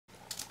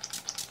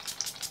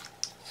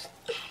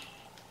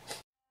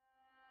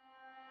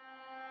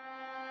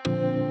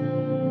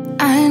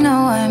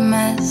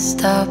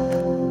messed up.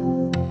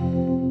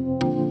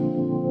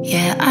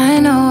 Yeah, I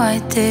know I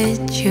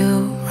did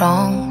you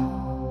wrong,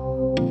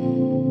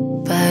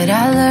 but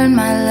I learned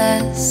my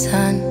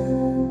lesson.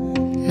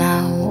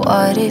 Now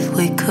what if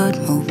we could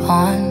move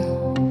on?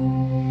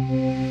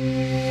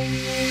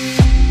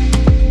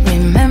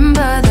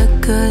 Remember the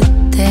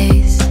good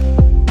days.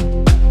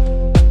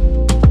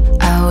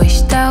 I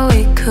wish that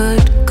we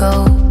could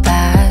go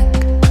back.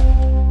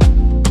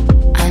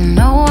 I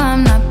know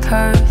I'm not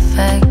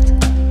perfect,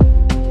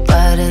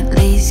 but at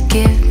least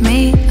give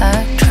me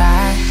a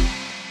try.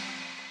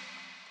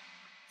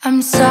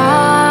 I'm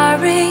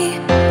sorry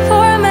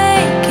for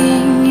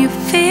making you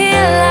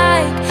feel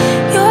like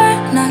you're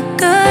not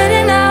good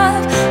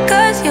enough,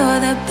 'cause you're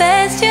the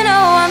best, you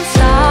know. I'm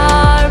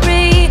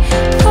sorry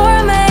for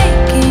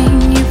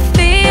making you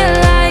feel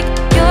like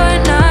you're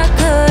not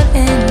good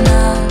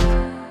enough.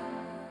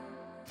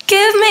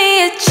 Give me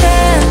a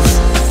chance,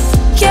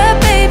 yeah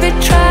baby,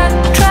 try,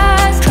 try,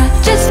 try.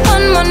 Just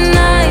one more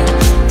night,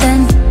 then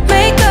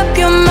make up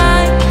your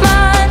mind,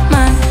 mind,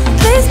 mind.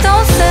 Please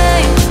don't say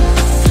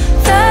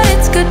that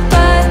it's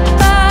goodbye,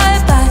 bye,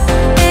 bye.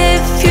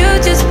 If you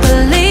just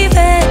believe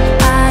it,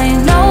 I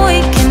know we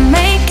can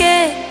make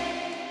it.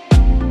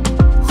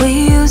 We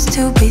used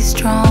to be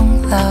strong,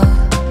 love.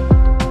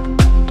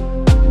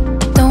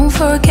 Don't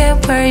forget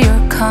where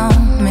you're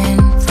coming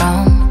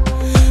from.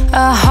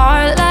 A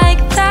heart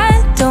like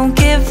that don't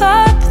give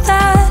up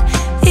that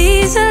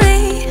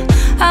easily.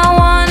 I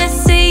wanna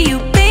see you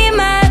be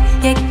mad,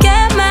 yeah,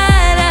 get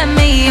mad at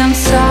me. I'm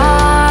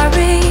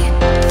sorry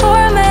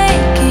for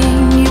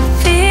making you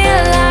feel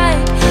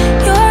like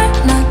you're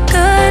not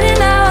good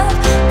enough,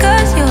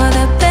 'cause you're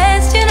the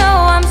best, you know.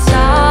 I'm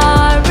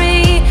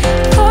sorry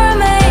for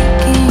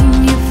making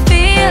you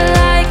feel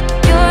like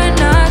you're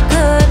not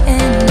good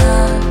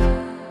enough.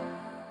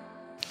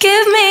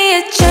 Give me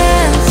a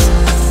chance,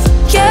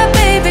 yeah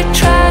baby,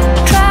 try,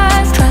 try,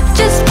 try.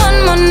 Just one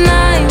more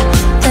night,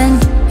 then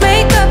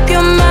make up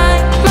your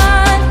mind,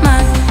 mind,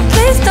 mind.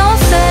 Please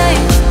don't say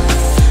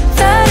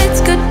that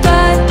it's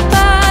goodbye,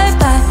 bye,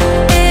 bye.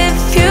 If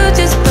you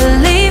just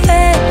believe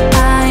it,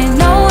 I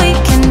know we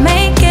can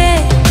make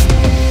it.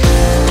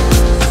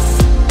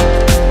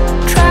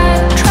 Try,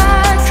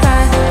 try,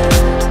 try.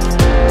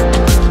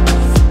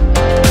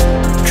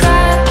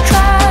 Try,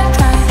 try,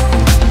 try.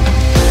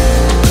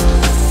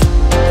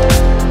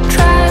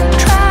 Try,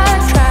 try,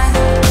 try.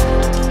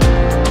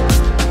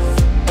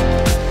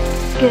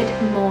 Good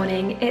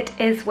morning, it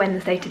is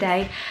Wednesday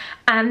today,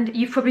 and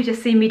you've probably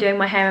just seen me doing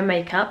my hair and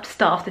makeup to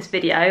start off this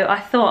video. I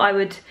thought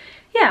I'd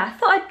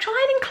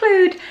try and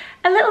include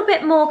a little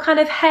bit more kind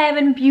of hair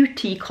and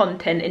beauty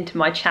content into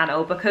my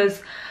channel,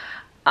 because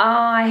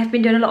I have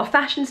been doing a lot of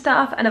fashion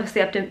stuff, and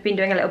obviously I've been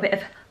doing a little bit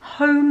of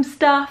home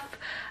stuff,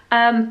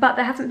 but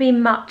there hasn't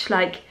been much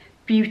like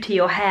beauty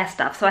or hair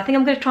stuff. So I think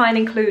I'm going to try and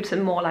include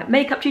some more like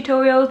makeup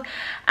tutorials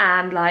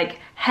and like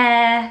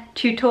hair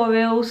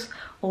tutorials.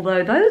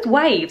 Although those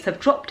waves have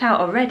dropped out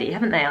already,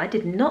 haven't they? I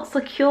did not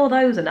secure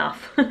those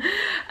enough. But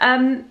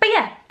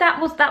yeah,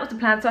 that was the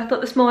plan. So I thought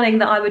this morning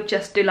that I would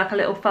just do like a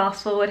little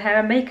fast forward hair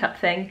and makeup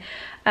thing.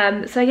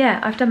 So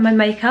yeah, I've done my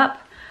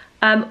makeup.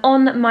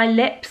 On my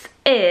lips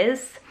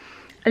is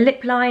a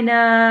lip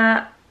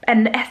liner,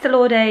 an Estee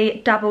Lauder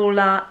double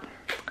layer.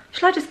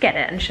 Shall I just get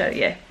it and show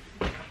you?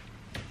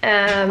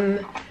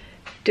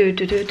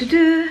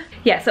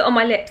 Yeah, so on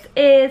my lips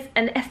is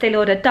an Estee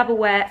Lauder Double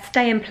Wear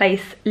Stay in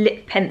Place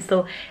lip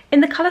pencil in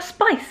the colour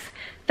Spice.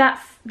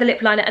 That's the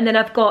lip liner, and then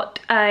I've got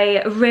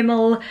a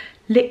Rimmel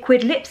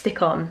liquid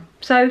lipstick on.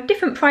 So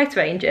different price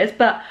ranges,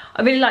 but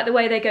I really like the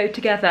way they go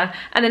together.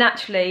 And then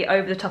actually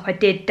over the top I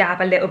did dab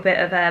a little bit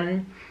of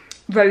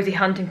Rosie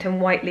Huntington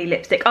Whiteley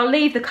lipstick. I'll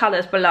leave the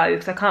colours below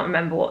because I can't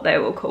remember what they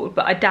were all called,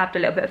 but I dabbed a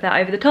little bit of that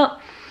over the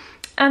top.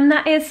 And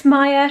that is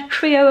my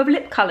trio of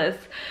lip colours.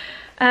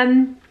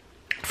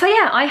 So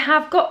yeah, I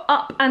have got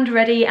up and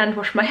ready and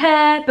washed my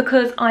hair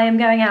because I am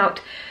going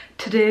out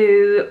to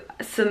do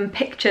some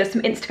pictures,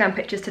 some Instagram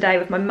pictures today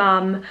with my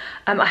mum.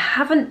 I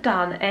haven't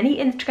done any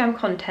Instagram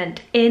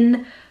content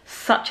in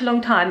such a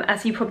long time.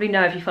 As you probably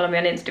know if you follow me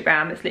on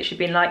Instagram, it's literally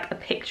been like a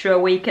picture a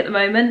week at the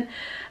moment.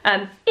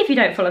 If you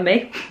don't follow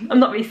me, I'm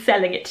not really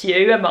selling it to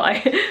you, am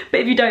I? But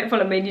if you don't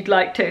follow me and you'd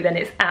like to, then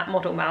it's at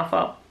MODELMOUTH.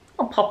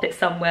 I'll pop it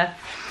somewhere.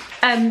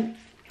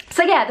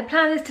 So yeah, the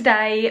plan is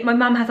today, my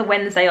mum has a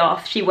Wednesday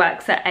off. She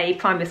works at a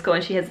primary school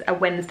and she has a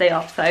Wednesday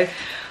off. So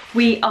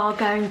we are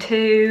going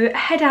to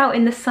head out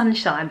in the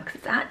sunshine because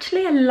it's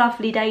actually a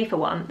lovely day for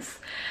once.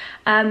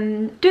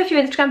 Do a few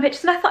Instagram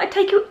pictures, and I thought I'd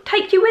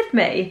take you with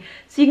me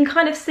so you can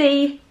kind of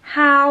see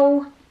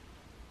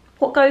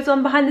what goes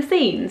on behind the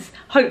scenes.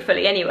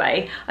 Hopefully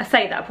anyway. I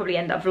say that I'll probably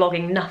end up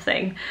vlogging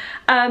nothing.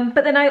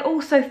 But then I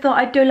also thought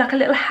I'd do like a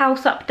little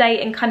house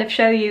update and kind of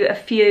show you a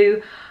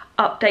few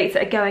updates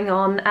that are going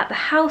on at the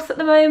house at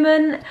the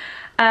moment.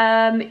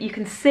 You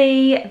can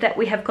see that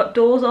we have got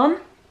doors on.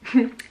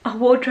 Our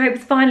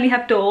wardrobes finally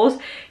have doors.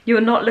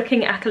 You're not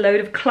looking at a load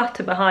of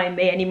clutter behind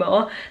me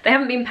anymore. They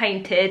haven't been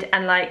painted,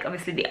 and like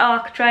obviously the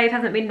architrave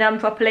hasn't been done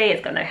properly.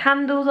 It's got no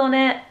handles on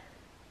it.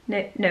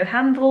 no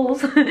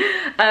handles,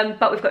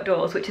 but we've got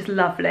doors, which is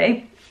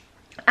lovely.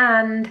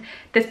 And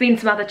there's been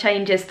some other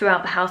changes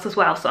throughout the house as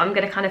well, so I'm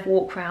going to kind of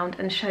walk around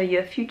and show you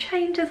a few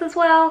changes as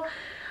well.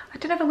 I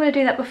don't know if I'm going to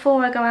do that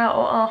before I go out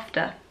or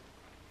after.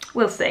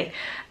 We'll see.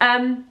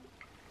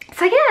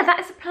 So yeah, that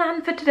is the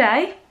plan for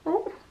today.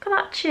 Oh, look at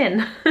that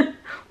chin.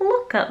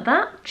 Look at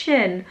that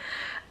chin.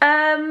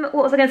 What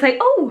was I going to say?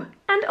 Oh,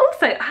 and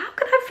also, how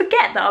can I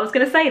forget that I was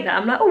going to say that?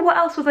 I'm like, oh, what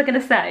else was I going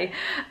to say?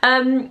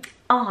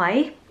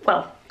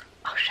 Well,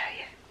 I'll show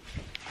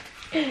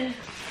you.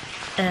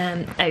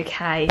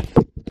 Okay.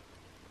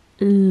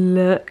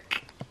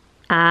 Look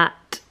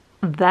at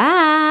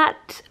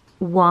that.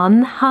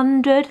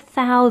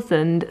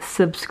 100,000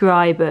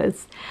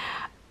 subscribers.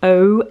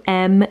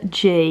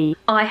 OMG.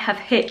 I have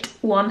hit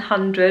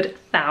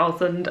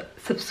 100,000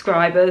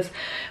 subscribers,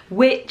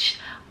 which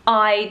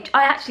I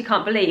actually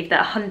can't believe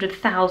that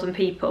 100,000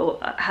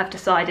 people have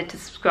decided to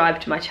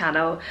subscribe to my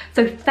channel.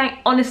 So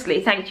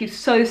honestly, thank you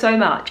so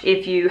much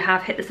if you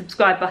have hit the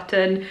subscribe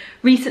button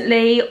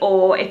recently,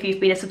 or if you've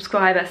been a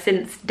subscriber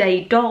since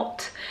day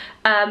dot.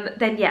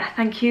 Then yeah,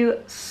 thank you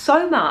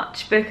so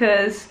much,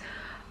 because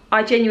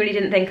I genuinely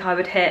didn't think I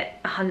would hit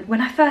 100. When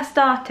I first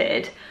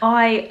started,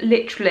 I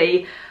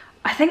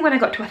think when I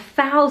got to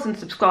 1,000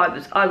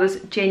 subscribers, I was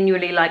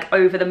genuinely like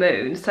over the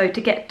moon. So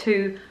to get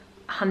to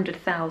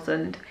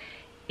 100,000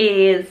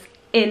 is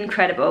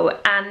incredible,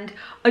 and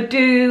I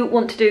do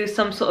want to do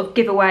some sort of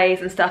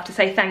giveaways and stuff to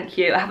say thank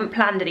you. I haven't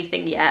planned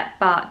anything yet,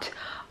 but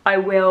I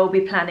will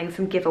be planning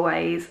some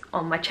giveaways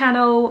on my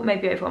channel,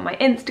 maybe over on my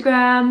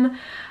Instagram,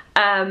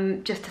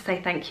 just to say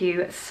thank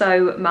you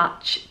so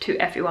much to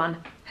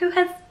everyone who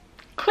has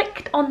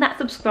clicked on that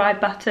subscribe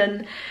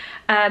button.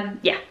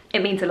 Yeah,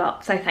 it means a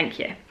lot, so thank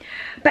you.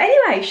 But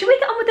anyway, should we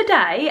get on with the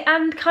day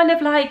and kind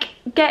of like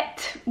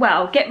get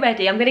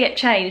ready? I'm gonna get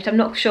changed. I'm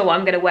not sure what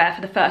I'm gonna wear for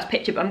the first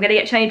picture, but I'm gonna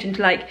get changed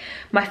into like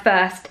my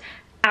first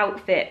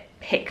outfit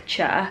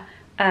picture.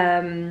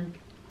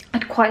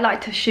 I'd quite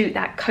like to shoot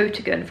that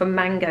coatigan from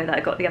Mango that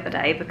I got the other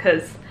day,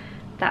 because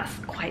that's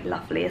quite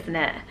lovely, isn't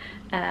it?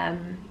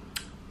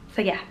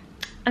 So yeah,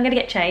 I'm gonna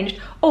get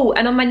changed. Oh,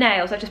 and on my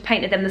nails, I just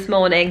painted them this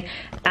morning,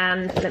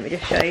 and let me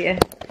just show you.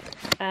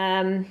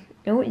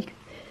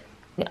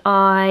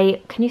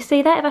 Can you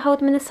see that if I hold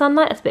them in the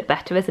sunlight? That's a bit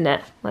better, isn't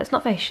it? Well, it's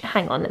not very,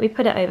 hang on, let me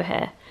put it over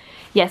here.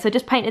 Yeah, so I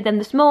just painted them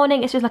this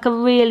morning. It's just like a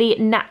really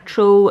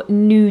natural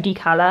nudie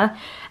colour,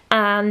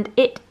 and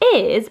it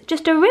is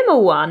just a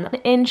Rimmel one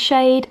in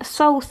shade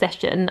Soul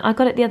Session. I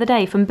got it the other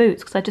day from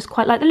Boots because I just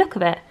quite like the look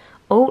of it.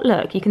 Oh,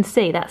 look, you can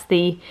see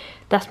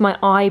that's my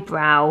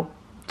eyebrow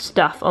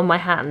stuff on my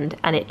hand,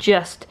 and it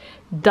just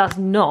does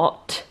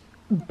not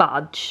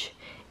budge.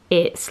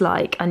 It's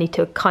like I need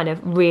to kind of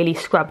really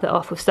scrub that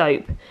off with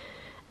soap.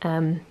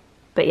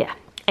 But yeah,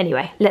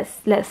 anyway, let's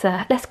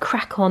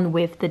crack on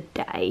with the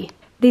day.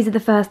 These are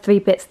the first 3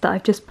 bits that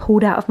I've just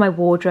pulled out of my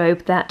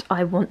wardrobe that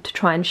I want to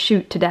try and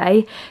shoot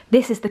today.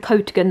 This is the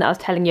coatigan that I was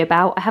telling you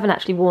about. I haven't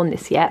actually worn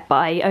this yet, but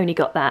I only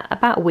got that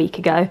about a week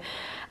ago,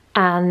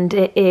 and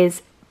it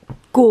is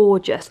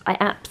gorgeous. I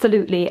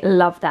absolutely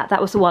love that.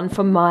 That was the one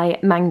from my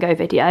Mango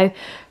video,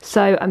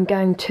 so I'm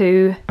going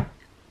to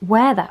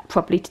wear that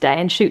properly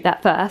today and shoot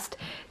that first.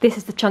 This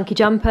is the chunky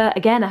jumper.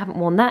 Again, I haven't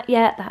worn that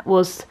yet. That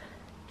was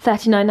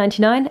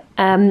 $39.99,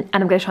 and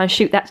I'm going to try and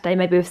shoot that today,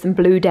 maybe with some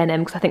blue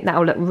denim, because I think that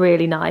will look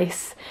really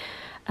nice.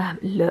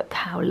 Look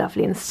how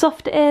lovely and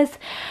soft it is.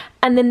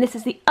 And then this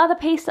is the other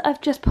piece that I've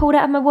just pulled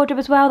out of my wardrobe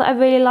as well that I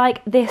really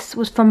like. This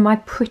was from my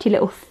Pretty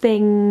Little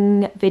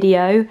Thing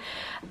video,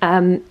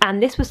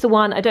 and this was the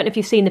one, I don't know if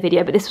you've seen the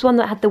video, but this was one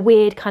that had the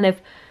weird kind of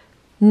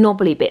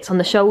knobbly bits on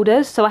the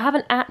shoulders. So I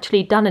haven't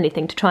actually done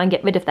anything to try and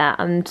get rid of that,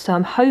 and so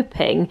I'm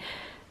hoping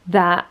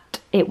that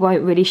it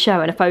won't really show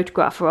in a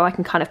photograph, or I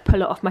can kind of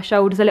pull it off my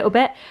shoulders a little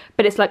bit.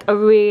 But it's like a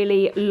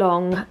really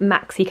long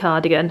maxi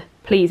cardigan.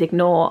 Please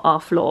ignore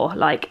our floor.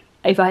 Like,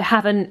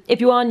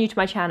 if you are new to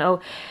my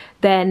channel,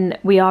 then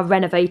we are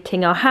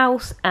renovating our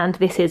house, and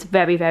this is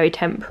very, very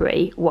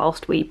temporary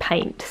whilst we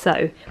paint.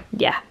 So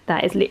yeah,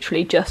 that is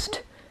literally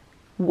just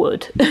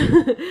wood.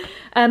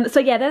 So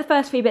yeah, they're the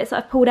first 3 bits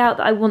that I've pulled out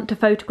that I want to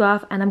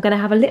photograph, and I'm going to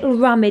have a little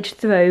rummage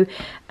through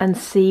and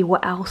see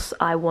what else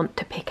I want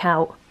to pick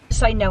out.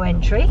 Say no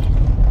entry.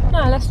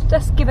 No,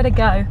 let's give it a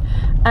go.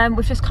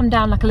 We've just come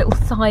down like a little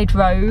side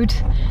road.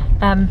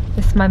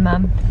 This is my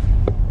mum.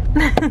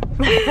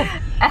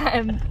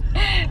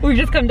 We've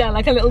just come down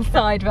like a little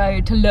side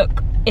road to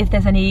look if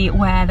there's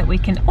anywhere that we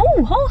can...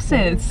 Oh,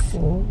 horses!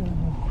 Ooh.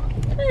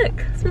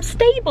 Look, some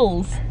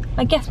stables.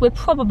 I guess we're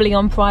probably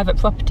on private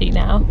property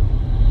now.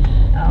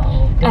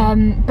 Oh.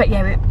 But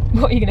yeah,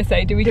 what are you going to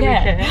say? Do we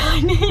care?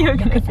 I knew you were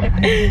going to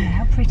say.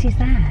 How pretty is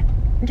that?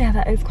 Yeah,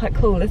 that is quite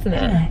cool, isn't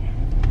it?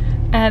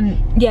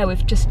 Yeah,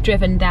 we've just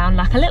driven down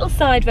like a little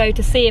side road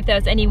to see if there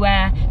was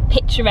anywhere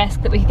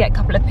picturesque that we could get a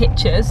couple of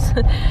pictures.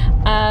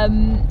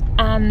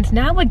 And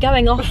now we're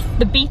going off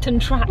the beaten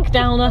track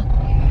down a...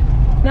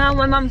 Now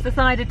my mum's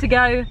decided to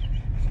go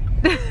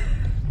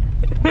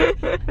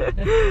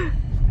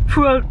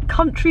for a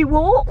country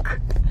walk.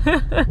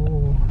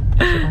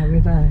 Should I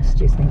reverse,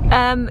 do you think?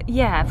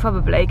 Yeah,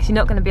 probably, because you're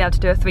not going to be able to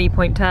do a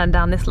 3-point turn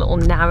down this little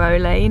narrow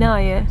lane,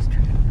 are you? That's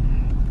true.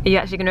 Are you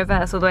actually going to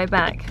reverse all the way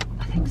back?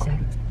 I think so.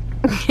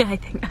 Yeah,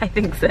 I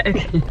think so.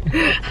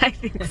 I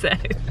think so.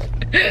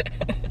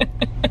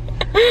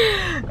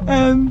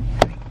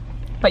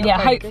 But yeah,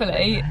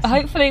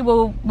 hopefully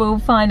we'll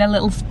find a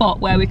little spot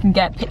where we can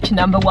get picture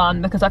number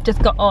 1, because I've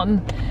just got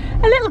on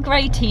a little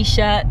grey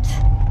t-shirt,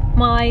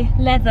 my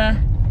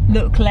leather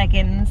look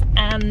leggings,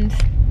 and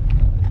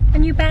a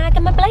new bag,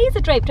 and my blazer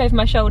draped over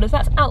my shoulders.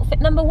 That's outfit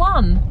number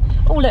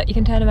 1. Oh look, you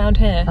can turn around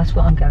here. That's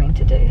what I'm going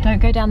to do. Don't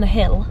go down the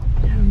hill.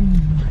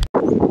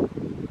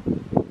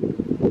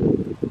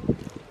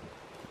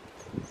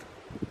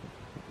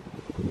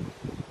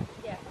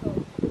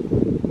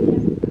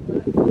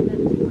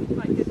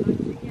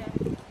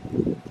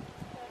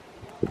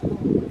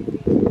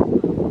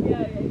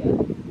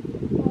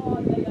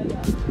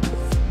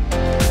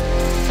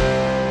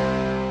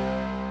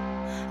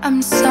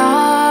 I'm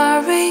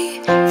sorry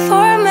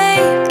for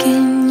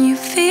making you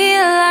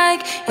feel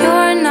like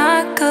you're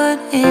not good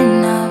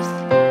enough.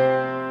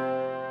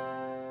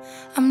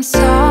 I'm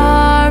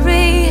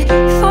sorry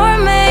for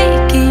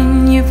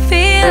making you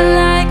feel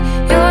like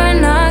you're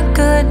not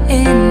good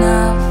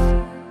enough.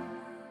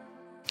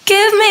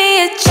 Give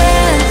me a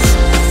chance,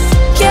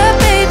 yeah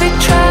baby,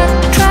 try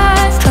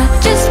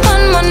just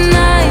one more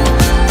night,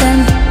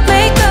 then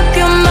make up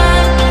your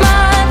mind.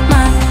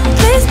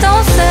 Please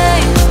don't say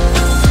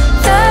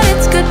that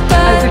it's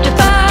goodbye. We've just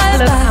got a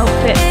couple of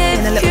outfits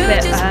in a little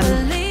bit,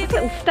 like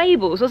little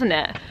stables, wasn't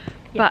it?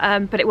 Yeah.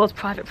 But it was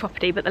private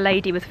property, but the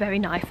lady was very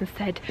nice and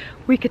said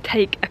we could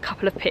take a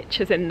couple of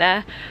pictures in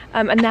there.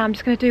 And now I'm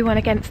just going to do one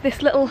against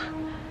this little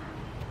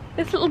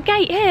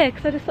gate here,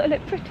 because I just thought it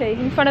looked pretty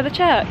in front of the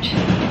church.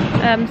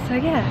 So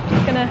yeah,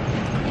 just going to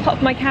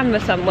pop my camera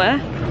somewhere.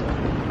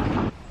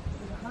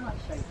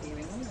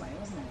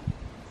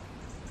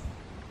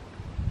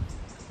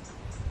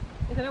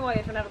 I don't know why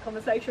you're trying to have a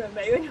conversation with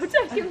me when you're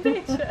taking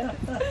pictures.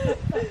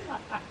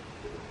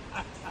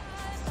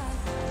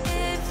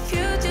 If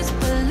you just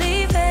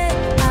believe it,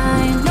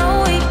 I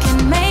know we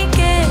can make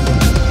it.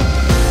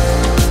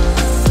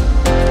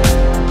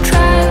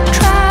 Try.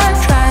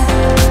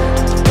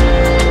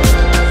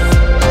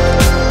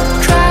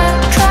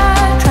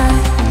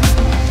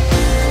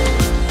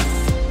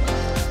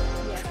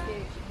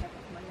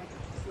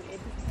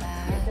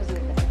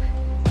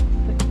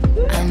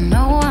 I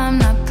know I'm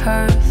not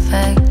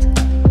perfect,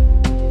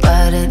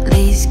 but at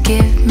least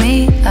give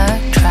me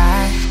a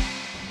try.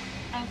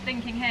 I was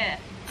thinking here.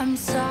 I'm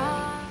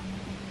sorry.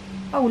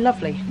 Oh,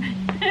 lovely.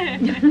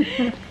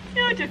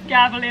 You're just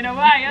gabbling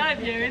away,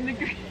 aren't you? In the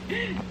Feel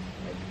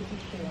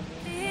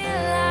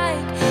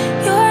like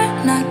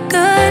you're not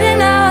good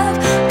enough,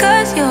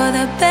 'cause you're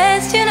the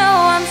best, you know.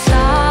 I'm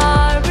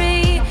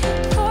sorry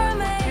for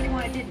me. Tell you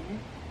why I didn't,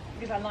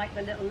 because I like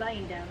the little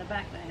lane down the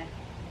back there.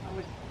 I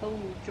was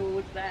pulled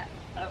towards that.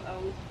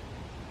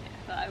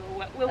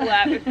 we'll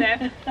work with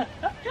them.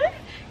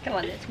 Come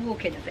on, let's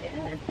walk in a bit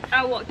and then.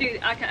 Oh, what do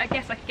I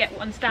guess I could get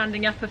one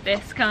standing up of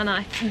this, can't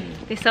I?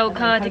 This old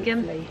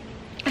cardigan. Hopefully.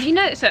 Have you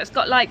noticed that it's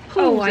got like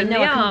pulls I in know,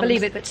 the I arms? can't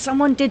believe it, but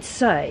someone did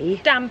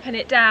say. Dampen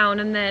it down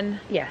and then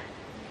Yeah.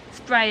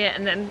 spray it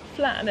and then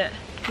flatten it.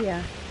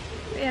 Yeah.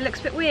 Yeah, it looks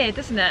a bit weird,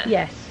 doesn't it?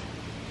 Yes.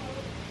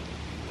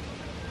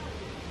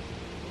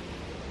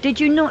 Did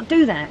you not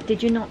do that?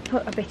 Did you not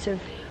put a bit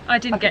of? I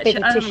didn't Like a get. bit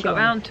of I haven't tissue got on.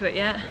 round to it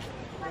yet.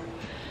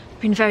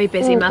 Been very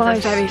busy, Or mother. buy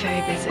Very, s-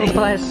 very busy. Or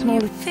buy a small.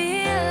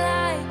 Feel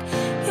like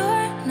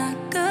you're not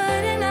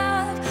good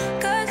enough,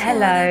 'cause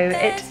Hello, you're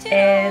the it best, you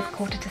know. is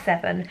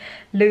 7:15.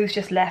 Lou's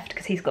just left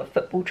because he's got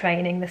football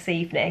training this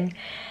evening,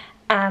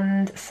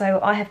 and so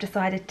I have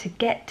decided to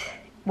get,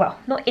 well,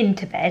 not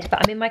into bed, but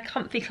I'm in my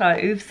comfy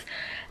clothes,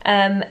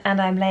 and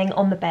I'm laying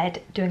on the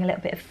bed doing a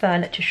little bit of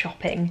furniture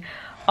shopping.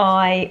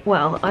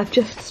 I've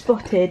just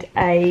spotted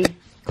a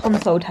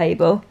console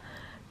table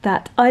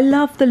that I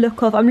love the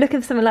look of. I'm looking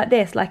for something like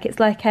this, like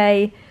it's like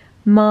a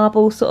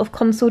marble sort of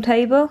console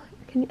table.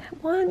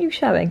 Why aren't you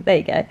showing? There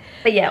you go.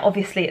 But yeah,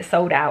 obviously it's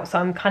sold out, so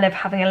I'm kind of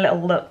having a little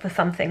look for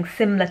something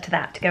similar to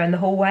that to go in the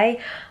hallway.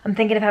 I'm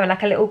thinking of having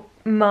like a little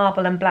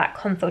marble and black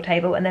console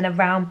table and then a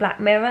round black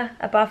mirror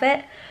above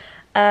it.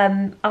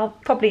 I'll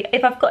probably,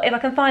 if I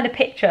can find a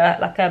picture,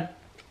 like a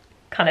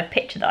kind of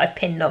picture that I've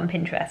pinned on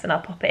Pinterest, and I'll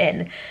pop it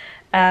in.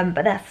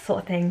 But that's the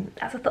sort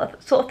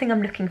of thing,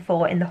 I'm looking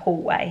for in the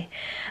hallway.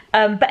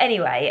 But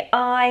anyway,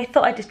 I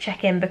thought I'd just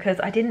check in because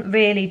I didn't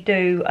really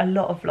do a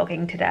lot of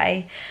vlogging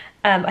today.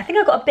 I think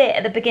I got a bit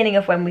at the beginning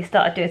of when we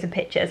started doing some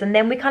pictures, and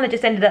then we kind of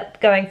just ended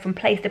up going from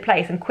place to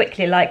place and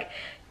quickly like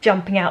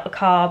jumping out the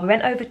car. We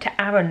went over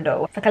to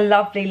Arundel. It's like a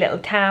lovely little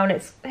town.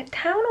 It's a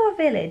town or a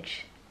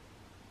village?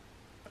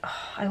 Oh,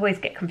 I always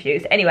get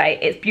confused. Anyway,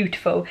 it's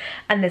beautiful,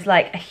 and there's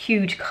like a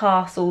huge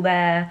castle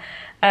there.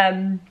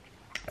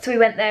 So we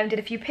went there and did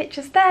a few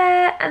pictures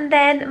there, and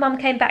then Mum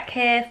came back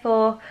here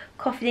for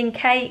coffee and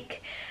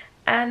cake,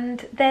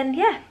 and then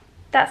yeah,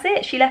 that's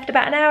it. She left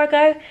about an hour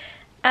ago,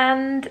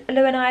 and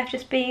Lou and I have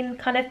just been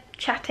kind of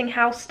chatting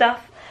house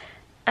stuff,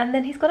 and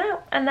then he's gone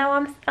out, and now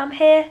I'm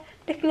here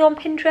looking on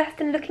Pinterest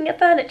and looking at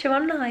furniture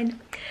online.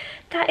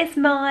 That is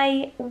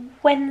my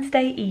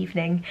Wednesday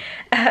evening.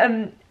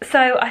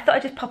 So I thought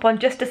I'd just pop on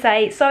just to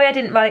say, sorry I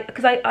didn't write,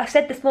 because I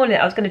said this morning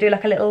that I was going to do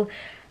like a little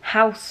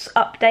house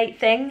update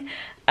thing,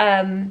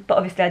 but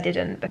obviously I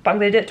didn't. But I'm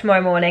going to do it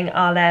tomorrow morning.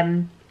 I'll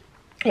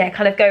yeah,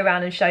 kind of go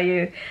around and show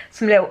you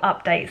some little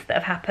updates that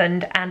have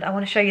happened, and I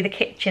want to show you the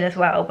kitchen as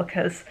well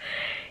because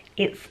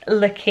it's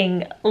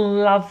looking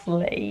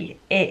lovely.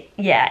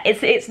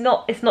 It's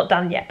not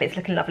done yet, but it's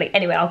looking lovely.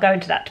 Anyway, I'll go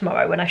into that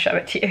tomorrow when I show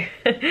it to you.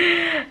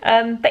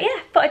 But yeah,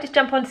 thought I'd just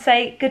jump on to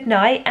say good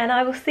night, and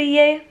I will see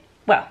you,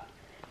 well,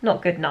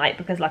 not good night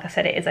because like I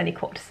said, it is only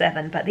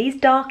 7:15, but these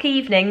dark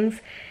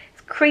evenings,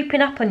 it's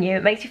creeping up on you.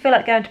 It makes you feel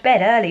like going to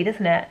bed early,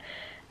 doesn't it?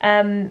 But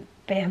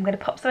yeah, I'm going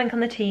to pop something on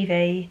the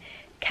TV,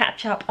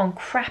 catch up on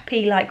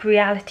crappy like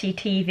reality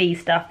TV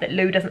stuff that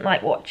Lou doesn't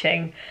like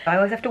watching. I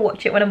always have to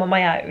watch it when I'm on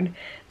my own.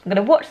 I'm going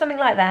to watch something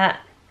like that,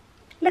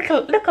 look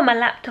on my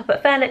laptop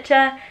at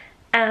furniture,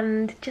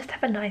 and just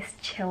have a nice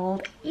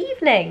chilled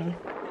evening.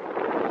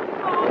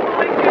 Oh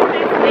my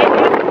goodness,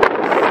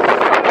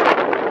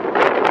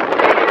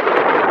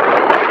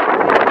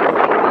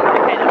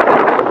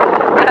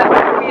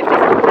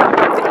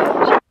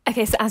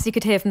 Okay, so as you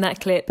could hear from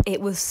that clip,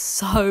 it was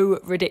so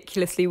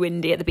ridiculously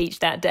windy at the beach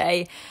that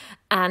day.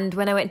 And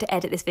when I went to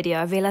edit this video,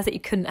 I realised that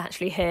you couldn't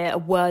actually hear a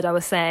word I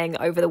was saying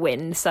over the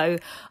wind. So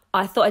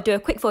I thought I'd do a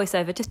quick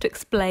voiceover just to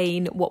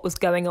explain what was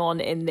going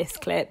on in this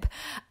clip.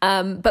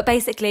 But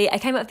basically, I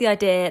came up with the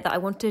idea that I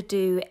wanted to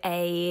do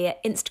a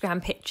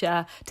Instagram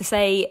picture to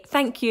say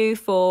thank you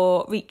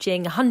for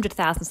reaching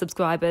 100,000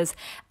 subscribers.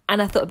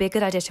 And I thought it'd be a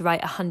good idea to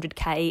write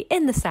 100k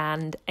in the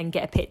sand and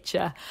get a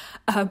picture.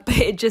 But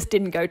it just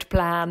didn't go to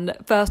plan.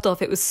 First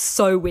off, it was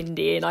so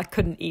windy and I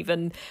couldn't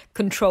even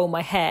control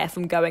my hair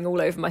from going all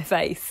over my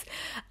face.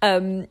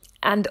 And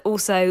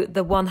also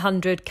the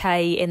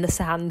 100k in the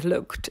sand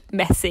looked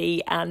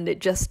messy and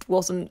it just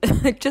wasn't,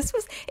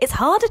 it's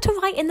harder to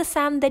write in the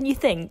sand than you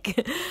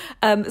think.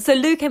 So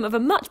Lou came up with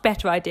a much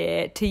better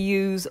idea to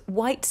use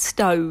white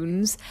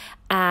stones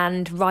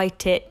and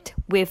write it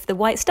with the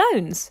white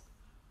stones.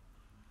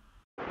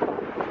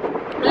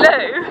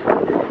 Lou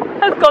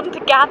has gone to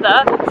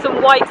gather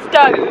some white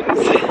stones.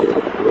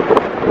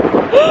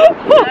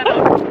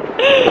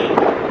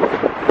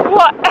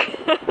 What?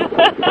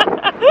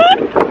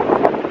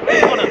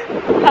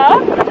 Huh?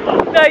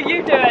 No,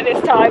 you do it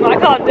this time. I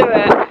can't do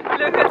it.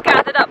 Lou has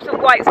gathered up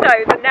some white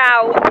stones, and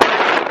now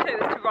he is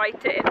to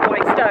write it in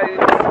white stones.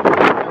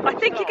 I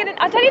think you're gonna.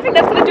 I don't even think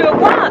that's gonna do a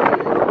 1.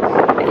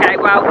 Okay,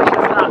 well, wish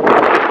us luck.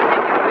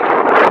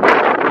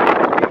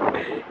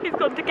 He's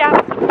gone to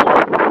gather some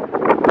more.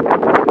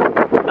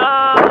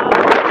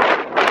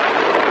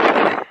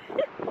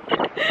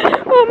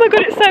 Oh my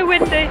god, it's so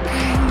windy.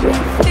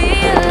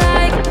 Feel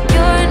like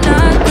you're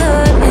not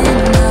good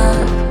enough.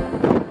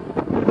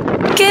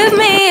 Give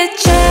me a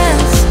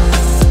chance.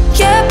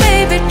 Yeah,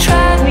 baby,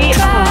 try. We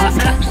are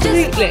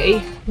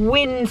absolutely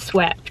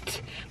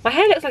windswept. My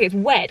hair looks like it's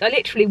wet. I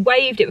literally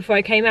waved it before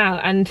I came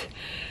out, and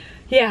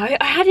yeah,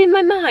 I had in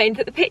my mind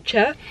that the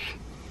picture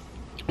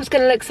was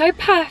going to look so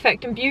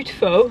perfect and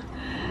beautiful,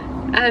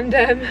 and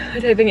I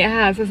don't think it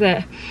has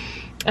it?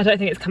 I don't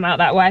think it's come out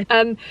that way.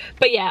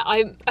 But yeah,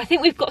 I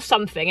think we've got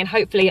something, and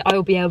hopefully I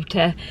will be able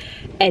to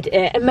edit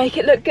it and make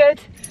it look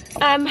good.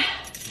 And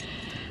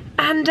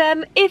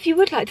if you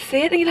would like to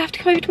see it, then you'll have to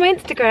come over to my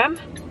Instagram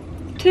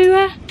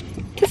to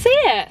see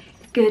it.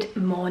 Good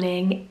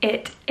morning.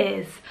 It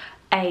is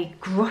a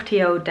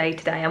grotty old day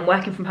today. I'm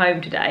working from home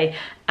today,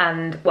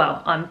 and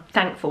well, I'm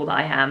thankful that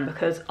I am,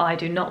 because I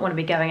do not want to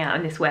be going out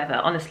in this weather.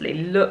 Honestly,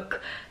 look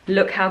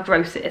how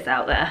gross it is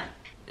out there.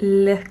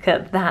 Look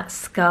at that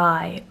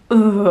sky.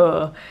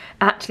 Ugh.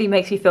 Actually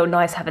makes you feel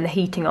nice having the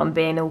heating on,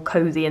 being all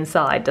cozy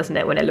inside, doesn't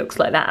it, when it looks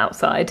like that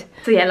outside?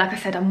 So yeah, like I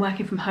said, I'm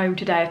working from home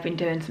today. I've been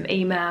doing some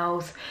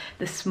emails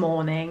this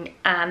morning,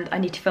 and I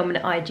need to film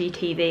an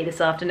IGTV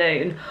this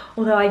afternoon.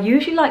 Although I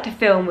usually like to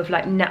film with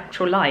like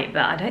natural light,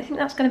 but I don't think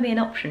that's going to be an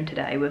option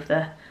today with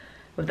the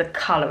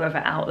colour of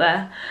it out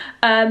there.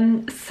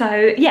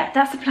 So yeah,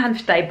 that's the plan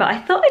for today, but I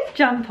thought I'd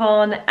jump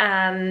on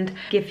and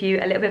give you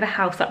a little bit of a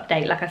house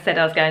update like I said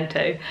I was going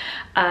to.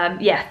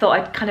 Yeah, thought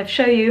I'd kind of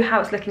show you how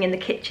it's looking in the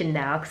kitchen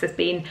now, because there's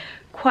been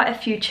quite a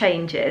few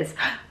changes,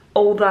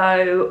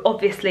 although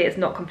obviously it's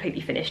not completely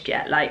finished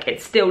yet. Like,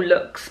 it still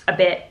looks a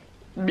bit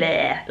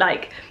bleh.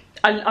 Like,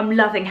 I'm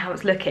loving how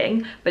it's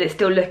looking, but it's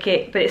still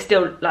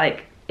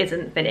like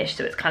isn't finished,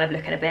 so it's kind of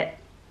looking a bit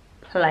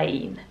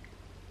plain,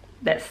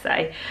 let's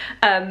say.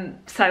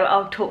 So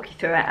I'll talk you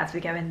through it as we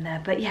go in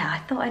there, but yeah, I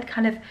thought I'd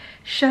kind of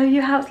show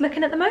you how it's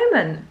looking at the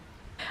moment.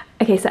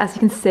 Okay, so as you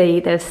can see,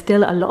 there's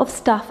still a lot of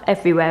stuff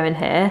everywhere in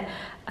here.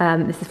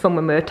 This is from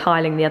when we were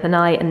tiling the other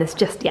night, and there's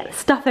just, yeah,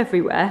 stuff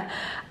everywhere.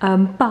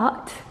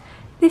 But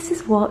this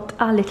is what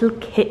our little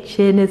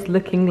kitchen is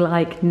looking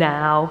like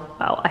now.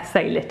 Well, I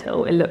say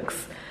little, it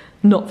looks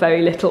not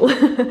very little.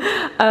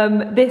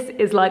 This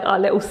is like our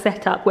little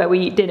setup where we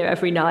eat dinner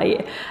every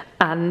night.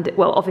 And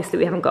well, obviously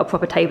we haven't got a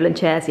proper table and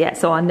chairs yet,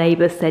 so our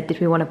neighbours said, did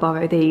we want to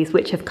borrow these,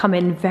 which have come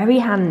in very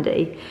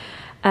handy.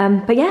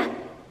 But yeah,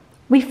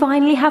 we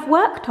finally have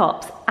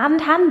worktops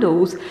and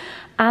handles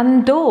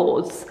and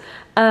doors.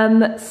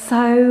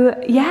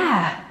 So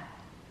yeah,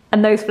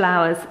 and those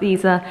flowers,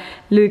 these are,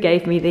 Lou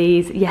gave me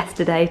these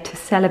yesterday to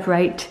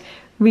celebrate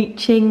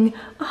reaching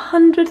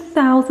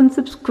 100,000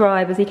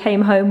 subscribers. He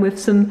came home with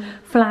some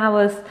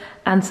flowers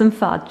and some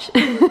fudge.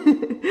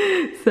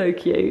 So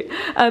cute.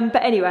 But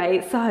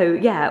anyway, so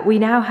yeah, we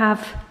now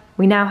have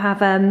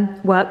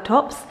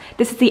worktops.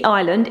 This is the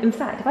island. In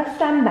fact, if I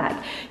stand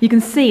back, you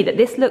can see that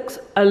this looks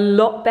a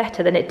lot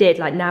better than it did.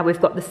 Like now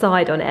we've got the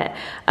side on it.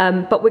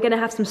 But we're going to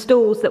have some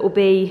stools that will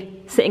be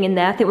sitting in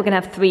there. I think we're going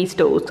to have 3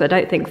 stools, so I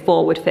don't think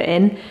 4 would fit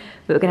in.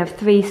 But we're going to have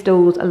 3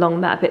 stools along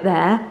that bit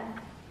there.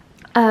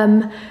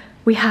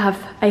 We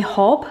have a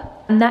hob,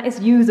 and that is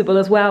usable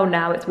as well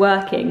now. It's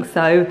working,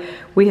 so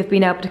we have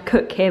been able to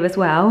cook here as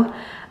well.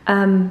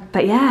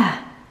 But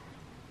yeah,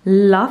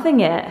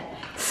 loving it.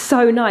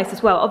 So nice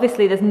as well.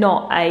 Obviously there's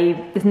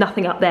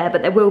nothing up there,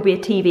 but there will be a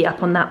TV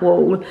up on that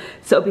wall,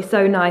 so it'll be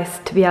so nice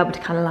to be able to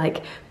kind of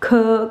like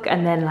cook,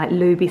 and then like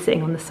Lou be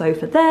sitting on the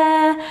sofa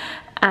there.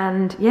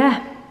 And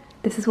yeah,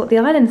 this is what the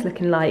island's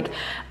looking like,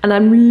 and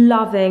I'm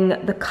loving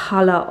the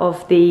colour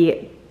of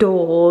the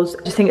doors.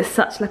 I just think it's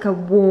such like a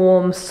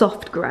warm,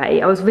 soft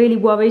grey. I was really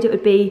worried it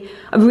would be,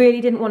 I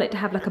really didn't want it to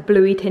have like a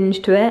bluey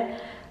tinge to it,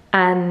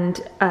 and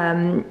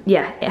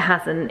yeah, it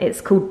hasn't. It's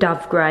called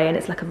Dove Grey, and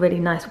it's like a really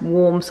nice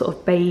warm sort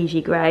of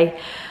beigey grey.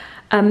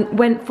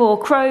 Went for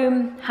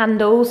chrome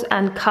handles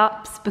and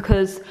cups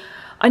because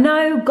I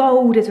know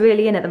gold is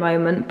really in at the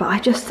moment, but I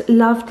just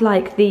loved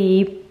like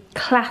the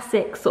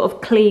classic sort of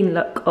clean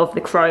look of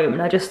the chrome,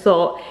 and I just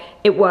thought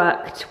it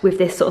worked with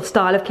this sort of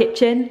style of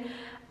kitchen.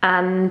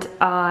 And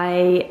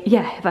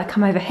yeah, if I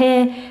come over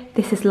here,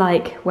 this is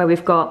like where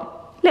we've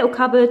got little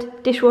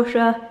cupboard,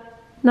 dishwasher,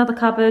 another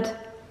cupboard,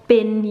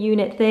 bin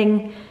unit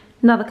thing,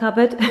 another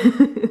cupboard.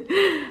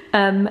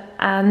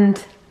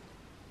 And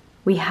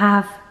we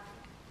have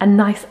a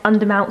nice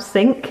undermount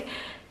sink,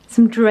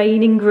 some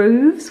draining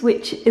grooves,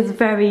 which is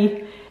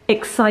very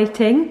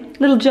exciting.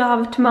 Little jar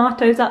of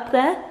tomatoes up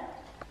there.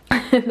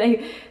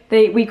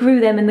 We grew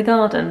them in the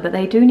garden, but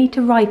they do need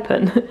to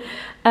ripen.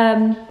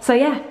 So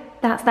yeah,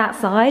 that's that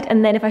side.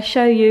 And then if I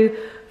show you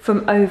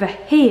from over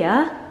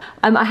here,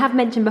 I have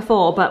mentioned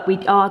before, but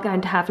we are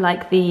going to have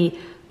like the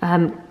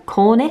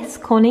cornice,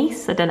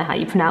 I don't know how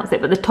you pronounce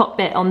it, but the top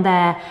bit on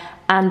there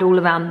and all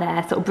around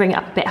there, so it'll bring it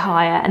up a bit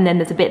higher, and then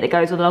there's a bit that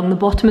goes along the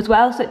bottom as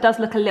well, so it does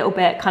look a little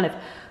bit kind of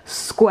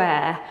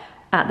square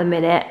at the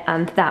minute,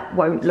 and that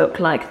won't look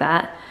like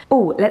that.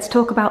 Oh, let's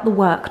talk about the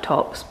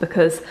worktops,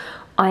 because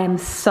I am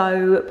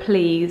so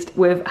pleased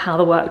with how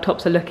the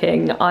worktops are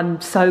looking.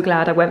 I'm so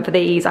glad I went for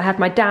these. I had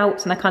my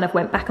doubts and I kind of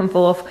went back and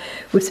forth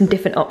with some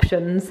different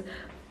options,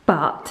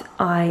 but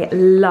I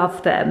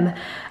love them.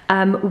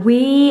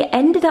 We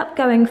ended up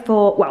going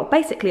for, well,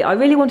 basically I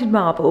really wanted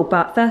marble,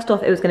 but first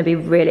off it was going to be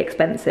really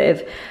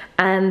expensive,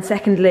 and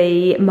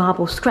secondly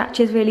marble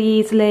scratches really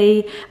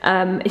easily.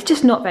 It's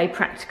just not very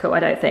practical, I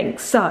don't think.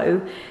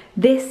 So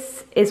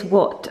this is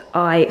what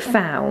I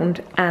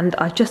found, and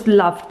I just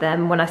loved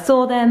them. When I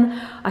saw them,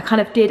 I kind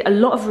of did a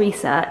lot of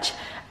research,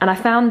 and I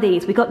found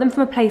these. We got them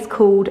from a place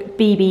called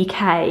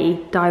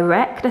BBK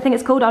Direct, I think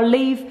it's called. I'll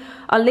leave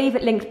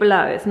it linked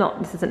below. It's not,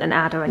 this isn't an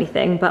ad or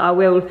anything, but I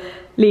will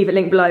leave it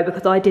linked below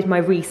because I did my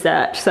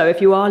research. So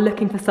if you are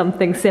looking for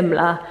something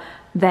similar,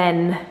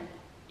 then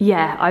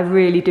yeah, I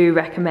really do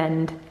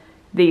recommend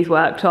these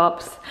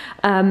worktops.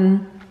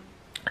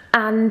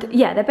 And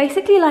yeah, they're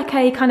basically like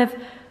a kind of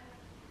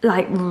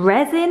like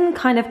resin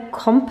kind of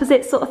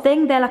composite sort of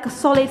thing. They're like a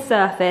solid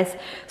surface,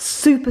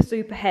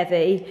 super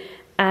heavy,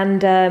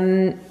 and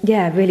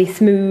yeah, really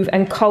smooth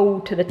and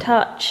cold to the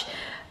touch.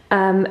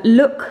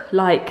 Look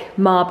like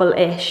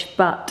marble-ish,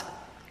 but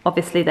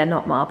obviously they're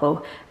not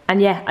marble.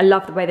 And yeah, I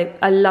love the way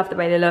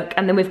they look.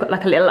 And then we've got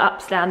like a little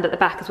upstand at the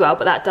back as well,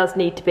 but that does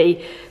need to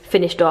be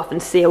finished off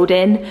and sealed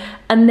in.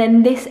 And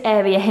then this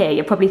area here,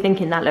 you're probably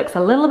thinking that looks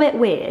a little bit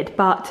weird,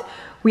 but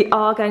we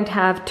are going to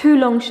have 2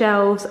 long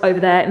shelves over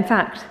there. In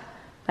fact,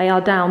 they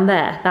are down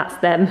there. That's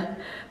them.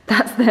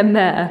 That's them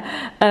there.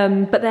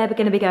 But they're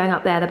going to be going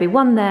up there. There'll be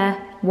one there,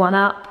 one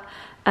up.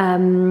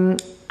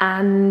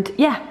 And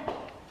yeah,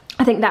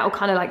 I think that will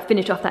kind of like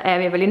finish off that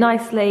area really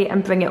nicely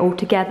and bring it all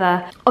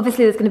together.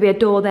 Obviously there's going to be a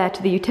door there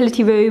to the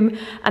utility room,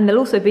 and there'll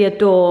also be a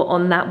door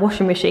on that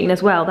washing machine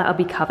as well. That'll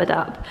be covered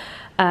up.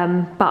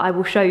 But I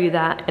will show you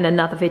that in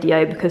another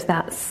video, because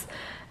that's,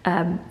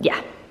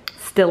 yeah,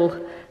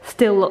 still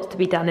lots to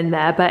be done in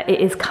there, but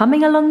it is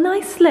coming along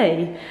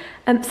nicely.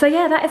 So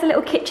yeah, that is a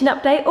little kitchen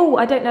update. Oh,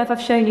 I don't know if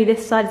I've shown you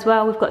this side as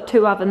well. We've got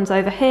 2 ovens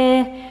over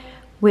here,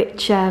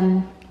 which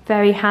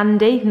very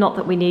handy. Not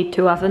that we need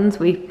 2 ovens,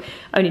 we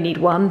only need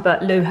 1,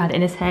 but Lou had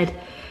in his head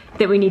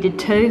that we needed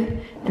 2.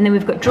 And then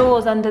we've got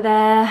drawers under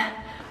there.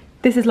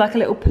 This is like a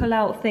little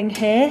pull-out thing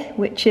here,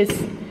 which is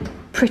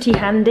pretty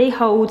handy,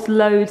 holds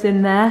loads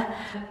in there.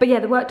 But yeah,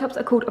 the worktops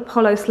are called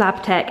Apollo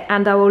Slab Tech,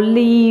 and I will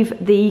leave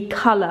the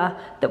colour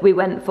that we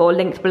went for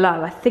linked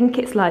below. I think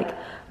it's like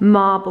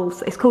marble,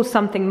 it's called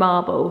something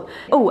marble.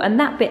 Oh, and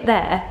that bit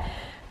there,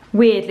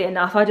 weirdly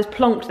enough, I just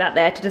plonked that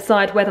there to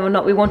decide whether or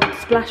not we wanted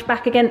to splash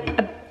back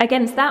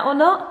against that or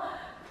not.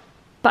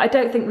 But I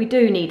don't think we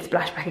do need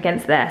splashback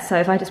against there, so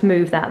if I just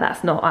move that,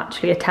 that's not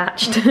actually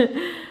attached.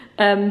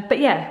 But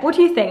yeah, what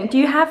do you think? Do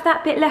you have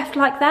that bit left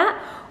like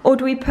that? Or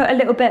do we put a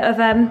little bit of,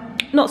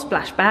 not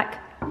splashback,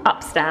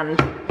 upstand?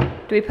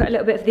 Do we put a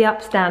little bit of the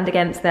upstand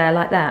against there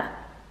like that?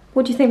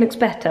 What do you think looks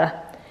better?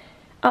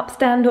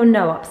 Upstand or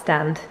no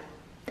upstand?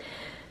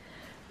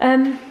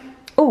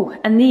 Oh,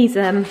 and these,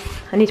 I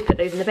need to put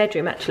those in the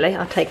bedroom actually.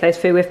 I'll take those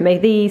through with me.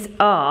 These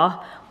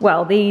are,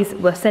 well, these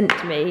were sent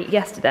to me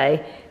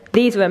yesterday.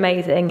 These were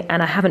amazing,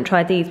 and I haven't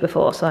tried these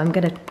before, so I'm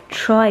gonna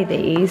try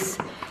these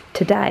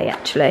today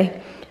actually.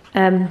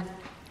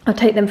 I'll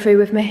take them through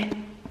with me.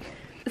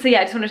 So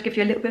yeah, I just wanted to give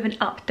you a little bit of an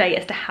update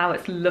as to how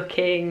it's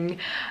looking.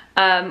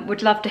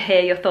 Would love to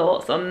hear your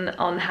thoughts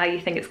on how you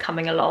think it's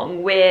coming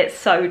along. We're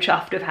so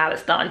chuffed with how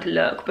it's starting to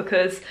look,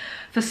 because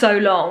for so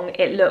long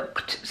it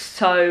looked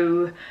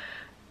so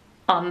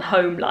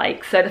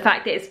unhome-like. So the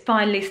fact that it's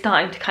finally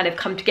starting to kind of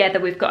come together,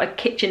 we've got a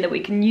kitchen that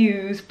we can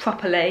use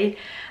properly.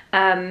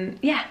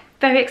 Yeah,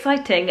 very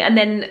exciting. And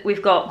then we've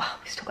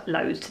still got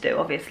loads to do,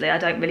 obviously. I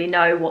don't really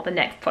know what the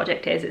next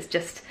project is. It's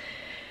just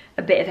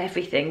a bit of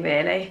everything,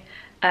 really.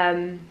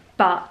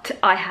 But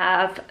I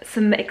have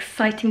some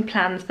exciting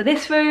plans for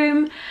this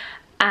room,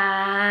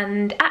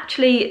 and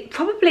actually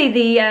probably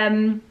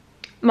the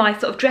my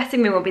sort of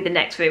dressing room will be the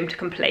next room to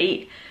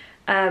complete.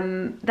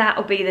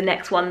 That'll be the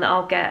next one that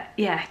I'll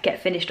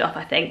get finished off,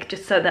 I think,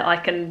 just so that I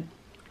can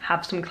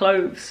have some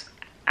clothes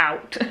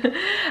out.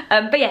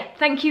 But yeah,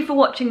 thank you for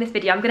watching this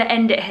video. I'm going to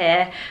end it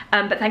here,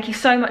 but thank you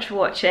so much for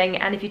watching,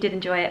 and if you did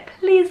enjoy it,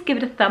 please give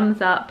it a thumbs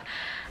up,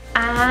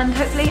 and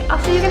hopefully I'll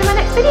see you again in my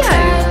next video.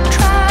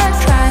 Try,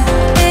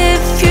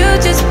 if you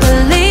just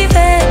believe.